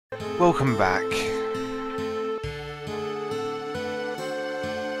Welcome back.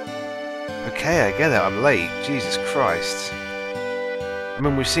 Okay, I get it, I'm late. Jesus Christ. I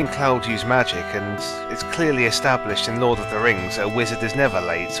mean, we've seen Cloud use magic, and it's clearly established in Lord of the Rings that a wizard is never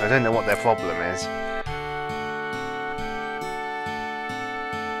late, so I don't know what their problem is.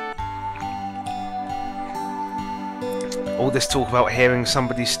 All this talk about hearing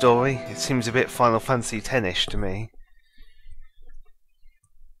somebody's story, it seems a bit Final Fantasy X-ish to me.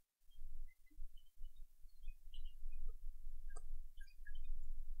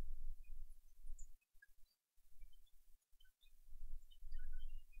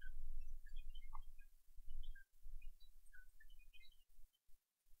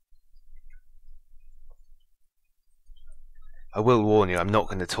 I will warn you, I'm not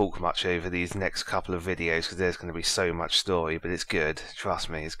going to talk much over these next couple of videos because there's going to be so much story, but it's good. Trust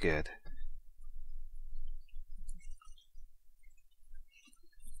me, it's good.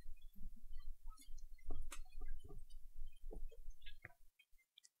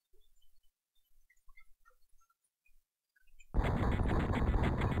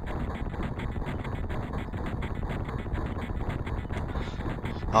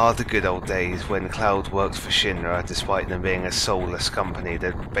 Ah, the good old days when Cloud worked for Shinra despite them being a soulless company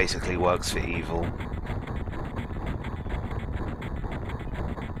that basically works for evil.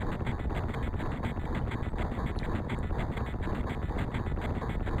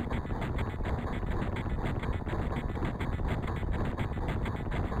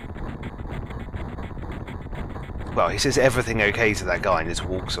 Well, he says everything okay to that guy and just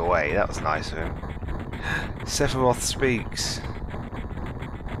walks away. That was nice of him. Sephiroth speaks.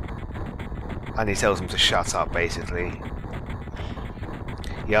 And he tells him to shut up, basically.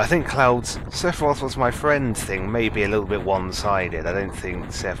 Yeah, I think Cloud's Sephiroth was my friend thing may be a little bit one-sided. I don't think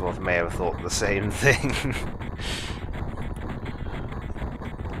Sephiroth may have thought the same thing.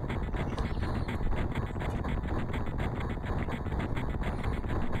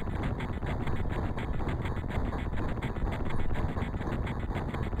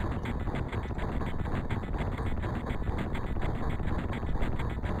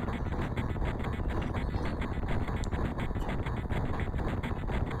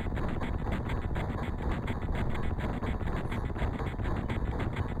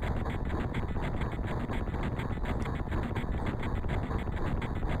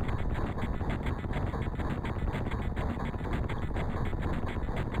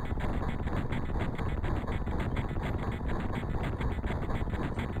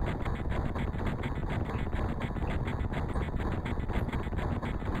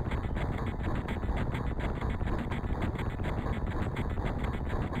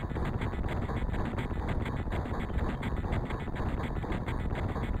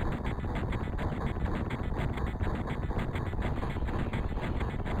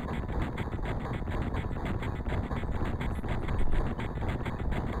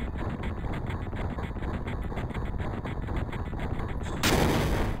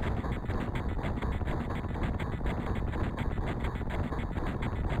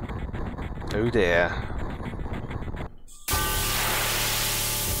 Oh dear.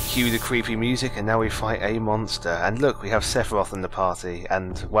 Cue the creepy music and now we fight a monster. And look, we have Sephiroth in the party.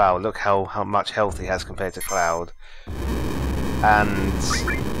 And wow, look how much health he has compared to Cloud. And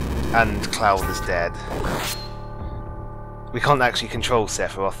Cloud is dead. We can't actually control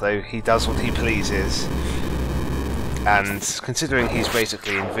Sephiroth though. He does what he pleases. And considering he's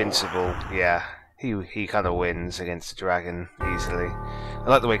basically invincible, yeah. He kind of wins against the dragon easily. I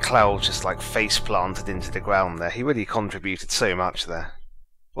like the way Cloud just like face planted into the ground there. He really contributed so much there.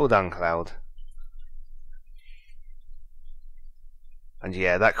 Well done, Cloud. And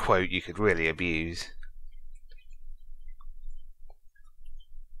yeah, that quote you could really abuse.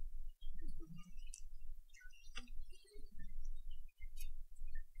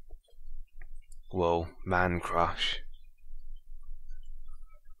 Whoa, man crush.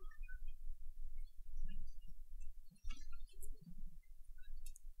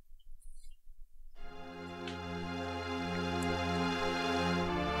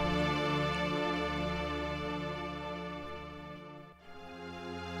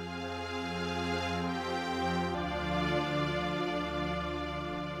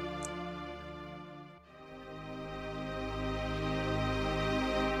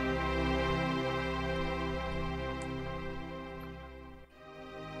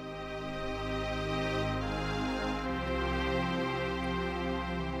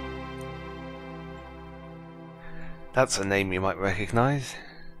 That's a name you might recognize.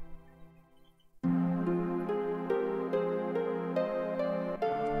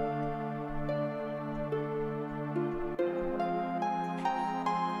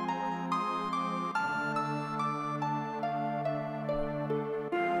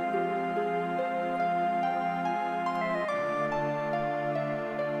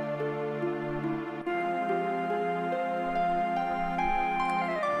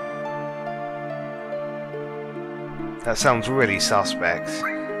 That sounds really suspect.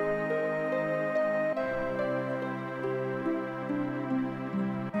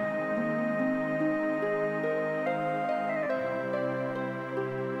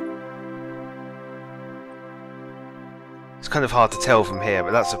 It's kind of hard to tell from here,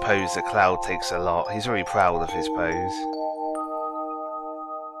 but that's a pose that Cloud takes a lot. He's very proud of his pose.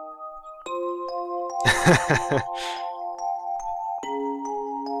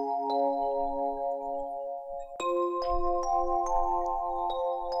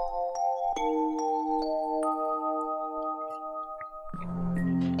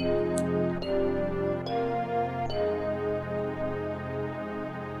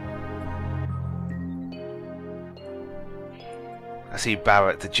 I see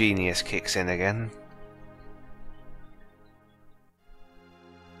Barrett the genius kicks in again.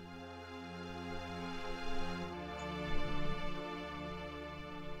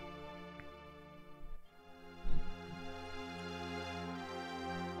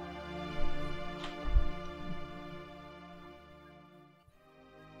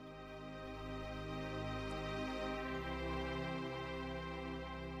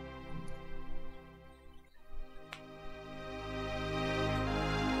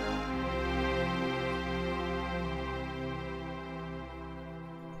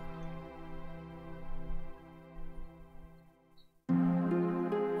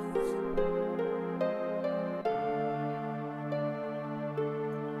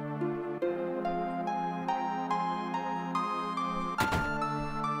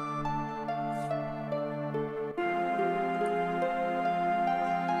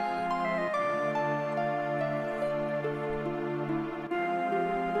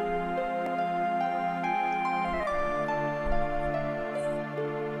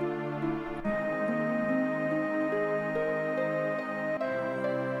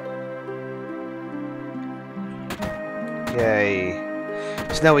 Yay.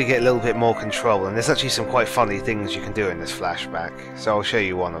 So now we get a little bit more control, and there's actually some quite funny things you can do in this flashback, so I'll show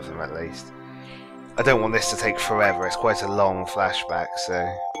you one of them at least. I don't want this to take forever, it's quite a long flashback, so...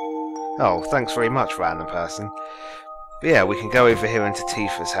 Oh, thanks very much, random person. But yeah, we can go over here into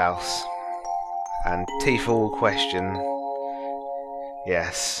Tifa's house. And Tifa will question...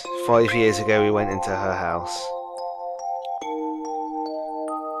 Yes, 5 years ago we went into her house.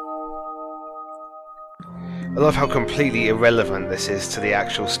 I love how completely irrelevant this is to the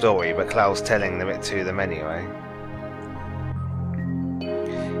actual story, but Cloud's telling it to them anyway.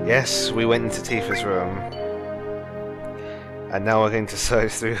 Yes, we went into Tifa's room. And now we're going to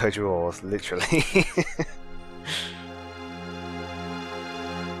search through her drawers, literally.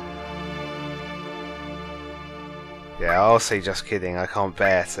 Yeah, I'll say just kidding, I can't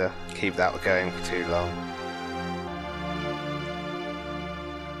bear to keep that going for too long.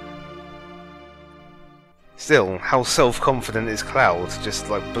 Still, how self-confident is Cloud to just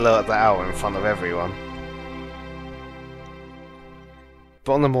like blurt that out in front of everyone?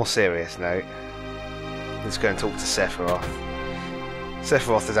 But on a more serious note, let's go and talk to Sephiroth.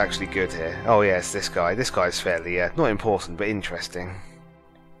 Sephiroth is actually good here. Oh yes, this guy. This guy's fairly, not important, but interesting.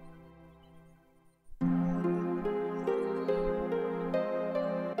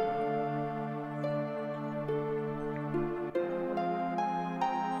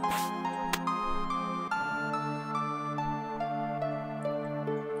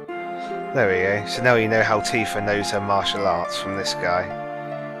 There we go. So now you know how Tifa knows her martial arts from this guy.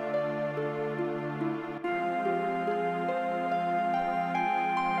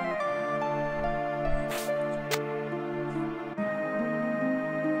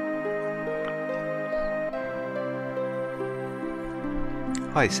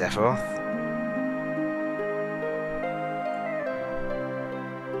 Hi, Sephiroth.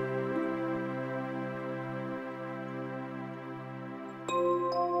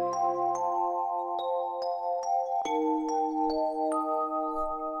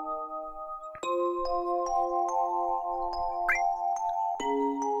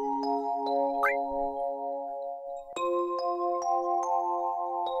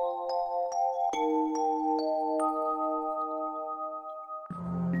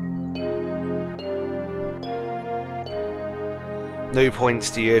 No points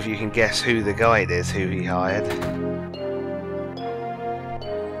to you if you can guess who the guide is, who he hired.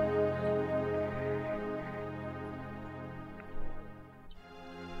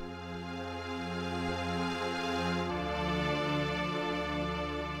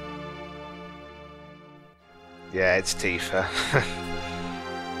 Yeah, it's Tifa.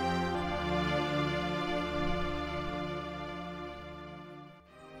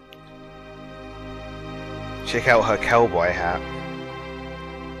 Check out her cowboy hat.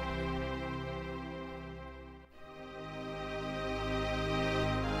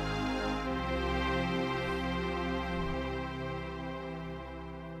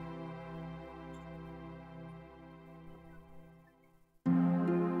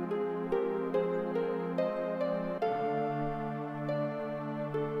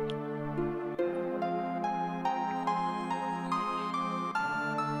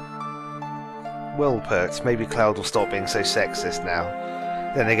 Well put. Maybe Cloud will stop being so sexist now.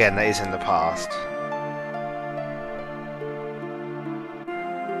 Then again, that is in the past.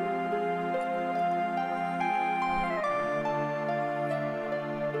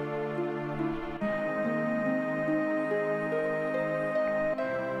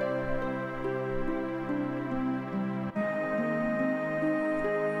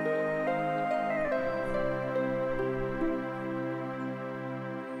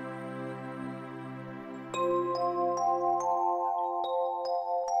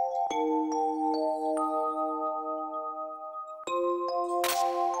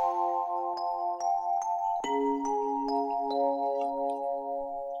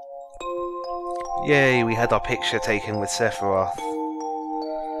 Yay, we had our picture taken with Sephiroth.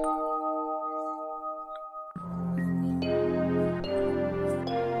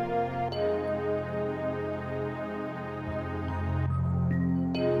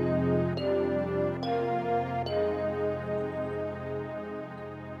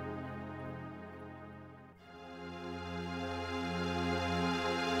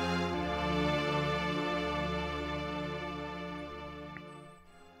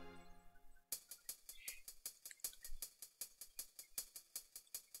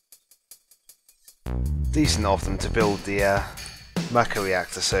 Decent of them to build the Mecha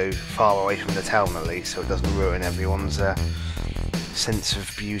reactor so far away from the town at least, so it doesn't ruin everyone's sense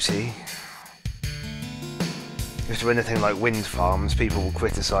of beauty. If they're anything like wind farms, people will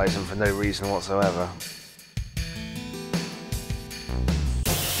criticise them for no reason whatsoever.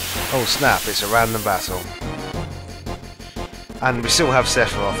 Oh snap, it's a random battle. And we still have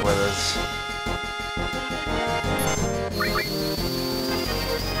Sephiroth with us.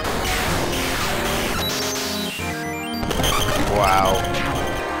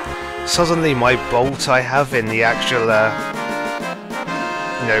 Wow. Suddenly my bolt I have in the actual,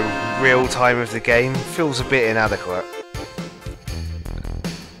 real time of the game feels a bit inadequate.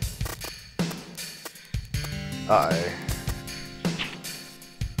 Uh-oh.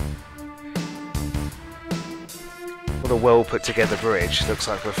 What a well put together bridge. Looks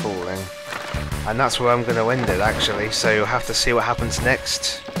like we're falling. And that's where I'm going to end it actually, so you'll have to see what happens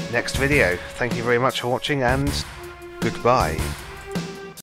next video. Thank you very much for watching and goodbye.